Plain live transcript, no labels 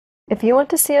If you want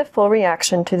to see a full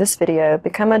reaction to this video,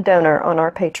 become a donor on our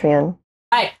Patreon.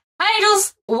 Hi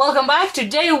angels, welcome back.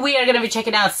 Today we are going to be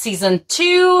checking out season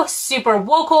 2, Super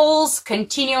Vocals.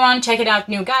 Continue on checking out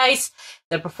new guys,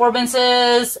 their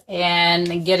performances,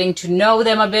 and getting to know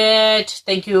them a bit.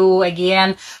 Thank you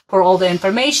again for all the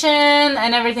information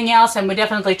and everything else. And we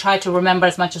definitely try to remember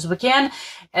as much as we can,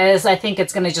 as I think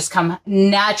it's going to just come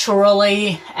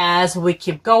naturally as we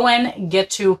keep going, get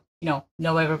to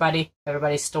know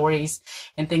everybody's stories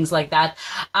and things like that.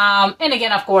 And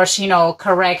again, of course,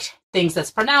 correct things that's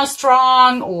pronounced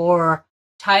wrong or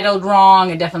titled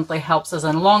wrong. It definitely helps us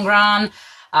in the long run.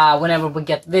 Whenever we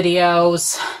get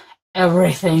videos,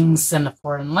 everything's in a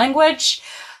foreign language.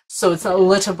 So it's a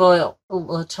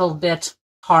little bit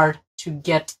hard to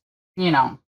get, we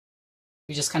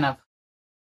just kind of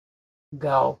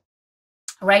go.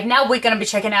 Right now, we're going to be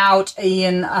checking out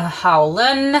Yin Hao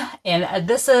Lun, and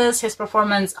this is his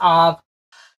performance of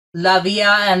Vie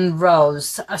En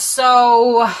Rose.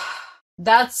 So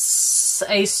that's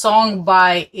a song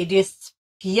by Edith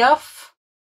Piaf.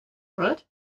 What?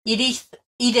 Edith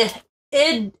Piaf,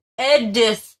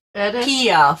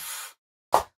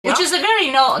 which is a very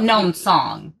known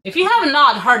song. If you have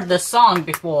not heard this song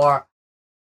before,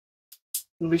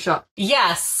 you'll be shocked.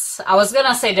 Yes, I was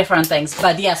gonna say different things,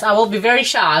 but yes, I will be very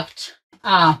shocked.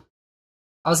 I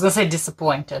was gonna say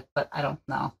disappointed, but I don't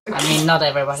know. I mean, not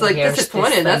everybody it's like hears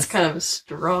disappointed. That's kind of a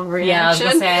strong reaction. Yeah, I was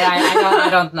gonna say I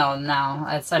don't know now.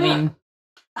 I mean,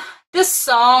 this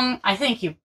song, I think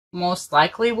you most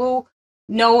likely will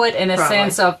know it in a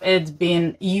sense of it's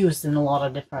been used in a lot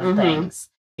of different things.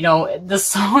 The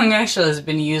song actually has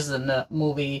been used in the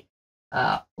movie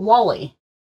WALL-E.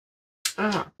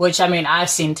 Which, I mean,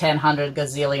 I've seen 100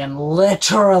 gazillion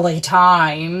literally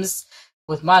times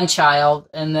with one child,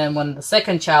 and then when the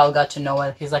second child got to know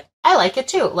it, he's like, I like it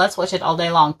too. Let's watch it all day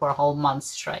long for a whole month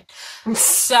straight.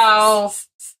 So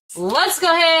let's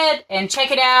go ahead and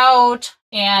check it out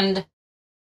and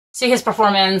see his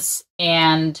performance,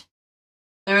 and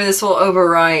maybe this will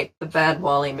overwrite the bad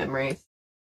WALL-E memories.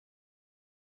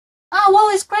 Oh,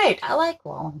 WALL-E's great. I like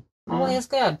WALL-E. WALL-E is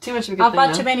good. Too much of a good I thing,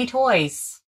 bought too many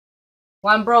toys.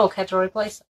 One broke, had to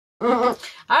replace it. All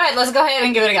right, let's go ahead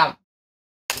and give it a go.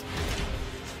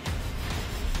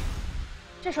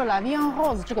 这首《La Vie En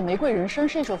Rose》这个《玫瑰人生》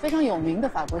是一首非常有名的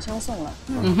法国香颂了。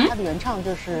它的原唱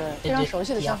就是非常熟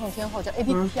悉的香颂天后，叫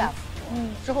Edith Piaf。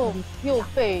之后又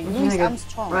被 Louis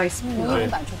Armstrong 用英文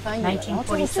版去翻译了，然后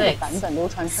最后这个版本流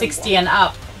传甚广。60 and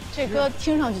up。这歌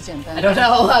听上去简单。I don't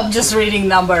know. I'm just reading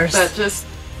numbers. That just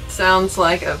sounds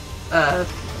like a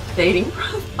dating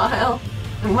profile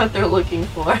and what they're looking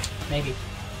for. Maybe.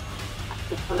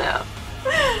 No.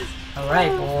 All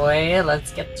right, boy.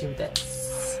 Let's get to this.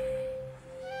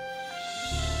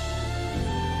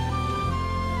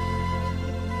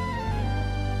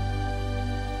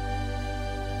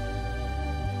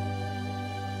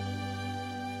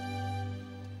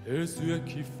 Les yeux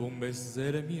qui font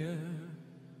baiser les miens,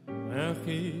 un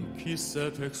rire qui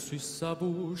s'effectue sa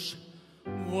bouche,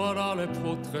 voilà les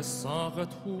portraits sans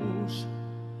retouche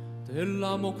de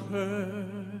l'âme au cœur,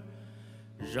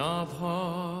 j'appartiens.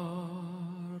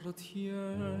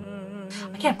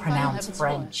 I can't pronounce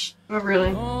French. Oh,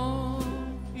 really?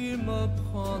 Il me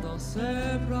prend dans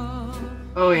ses bras.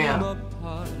 Oh, yeah.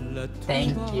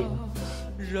 Thank you.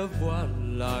 Je vois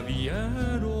la vie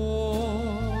en rose.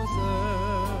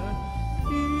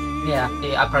 Yeah,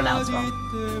 I pronounced wrong.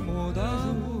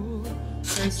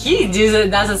 He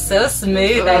does it so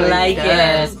smooth. I like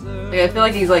it. Yeah, I feel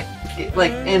like he's like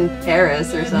in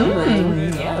Paris or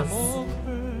something. Yes.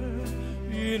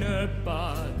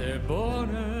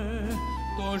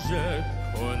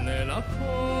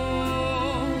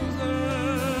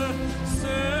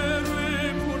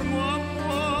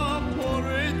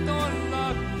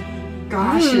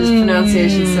 Gosh, his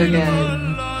pronunciation's so good.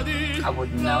 I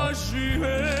wouldn't know.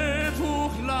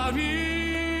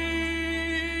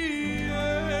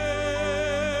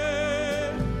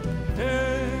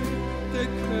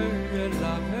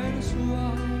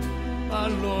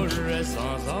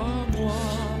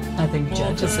 I think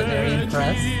judges are very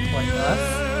impressed with us.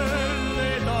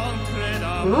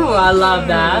 Ooh, I love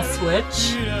that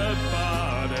switch.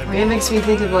 It makes me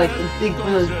think of like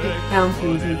one of those big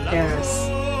fountains in Paris.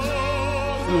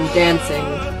 And dancing.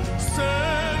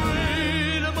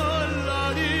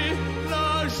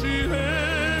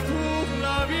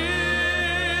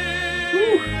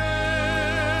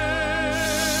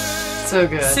 So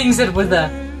good. Sings it with a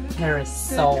Paris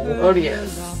soul. Oh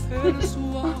yes.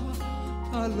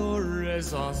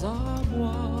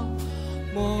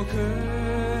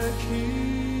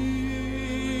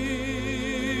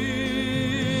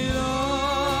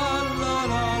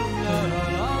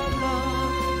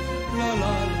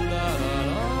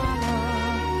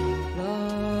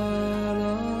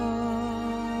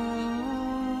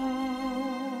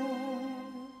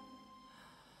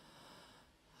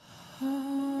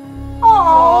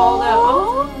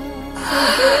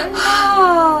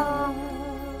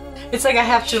 It's like I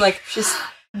have to like Just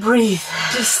breathe.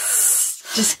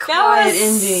 Just That quiet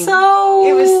was ending. so.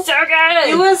 It was so good.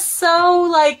 It was so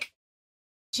like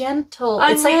gentle.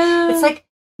 I It's know. like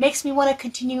makes me want to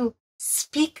continue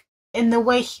speak in the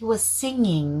way he was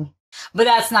singing. But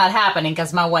that's not happening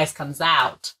because my voice comes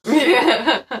out.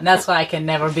 Yeah. And that's why I can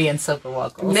never be in super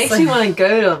vocals. Makes me want to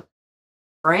go to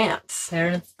France.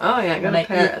 Parents, Oh yeah, go when to I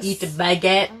Paris. eat a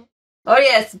baguette, Oh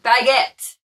yes,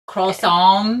 baguette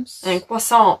croissants, and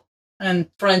croissant, and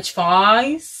French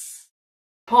fries,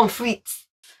 pommes frites.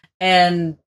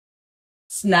 and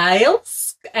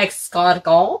snails,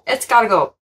 escargot. It's gotta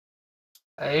go.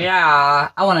 Yeah,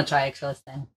 I want to try actually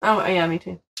thing. Oh yeah, me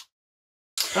too.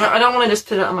 I don't want to just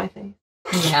put it on my face.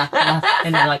 Yeah,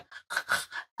 and then like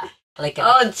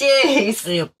Oh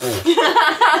jeez.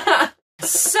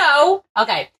 So,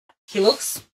 okay, he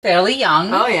looks fairly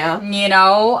young. Oh yeah. You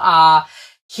know,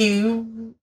 he,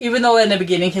 even though in the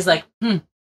beginning he's like, kind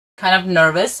of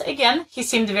nervous. Again, he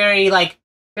seemed very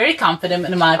confident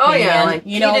in my opinion. Oh yeah, like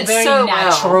you know, he did very so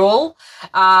natural.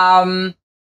 And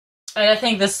I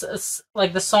think this is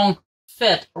like the song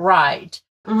fit right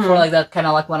Well. for like that kind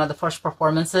of like one of the first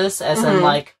performances, as in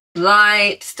like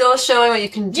Light, still showing what you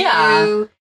can do, Yeah.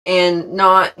 and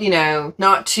not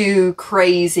not too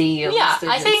crazy. At yeah. least it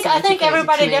I didn't think seem too crazy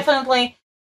everybody to me. definitely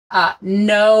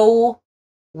know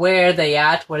where they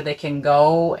at, where they can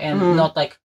go, and not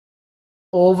like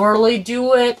overly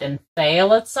do it and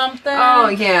fail at something. Oh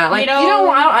yeah, like You you, know- don't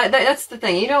want. That's the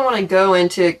thing. You don't want to go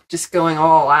into just going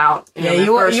all out. Yeah, the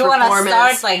first you want to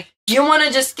performance. start like You want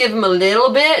to just give them a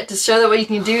little bit to show that what you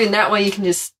can do, and that way you can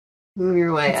just move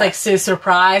your way. it's up. like so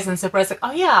surprise, like,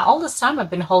 oh yeah, all this time I've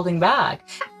been holding back.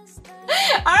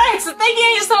 Alright, so thank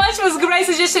you so much. It was a great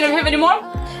suggestion. If you have any more,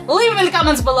 leave them in the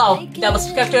comments below. Double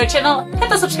subscribe to our channel, hit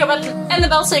the subscribe button and the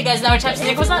bell so you guys know our times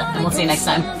and goes on, and we'll see you next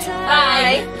time.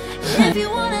 Bye! If you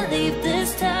wanna leave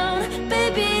this town,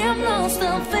 baby, I'm lost,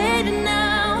 I'm fading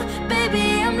now.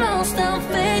 Baby, I'm lost, I'm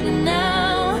fading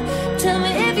now. Tell me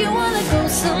if you wanna go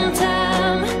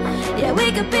sometime. Yeah,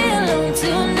 we could be alone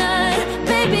tonight.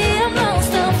 Baby, I'm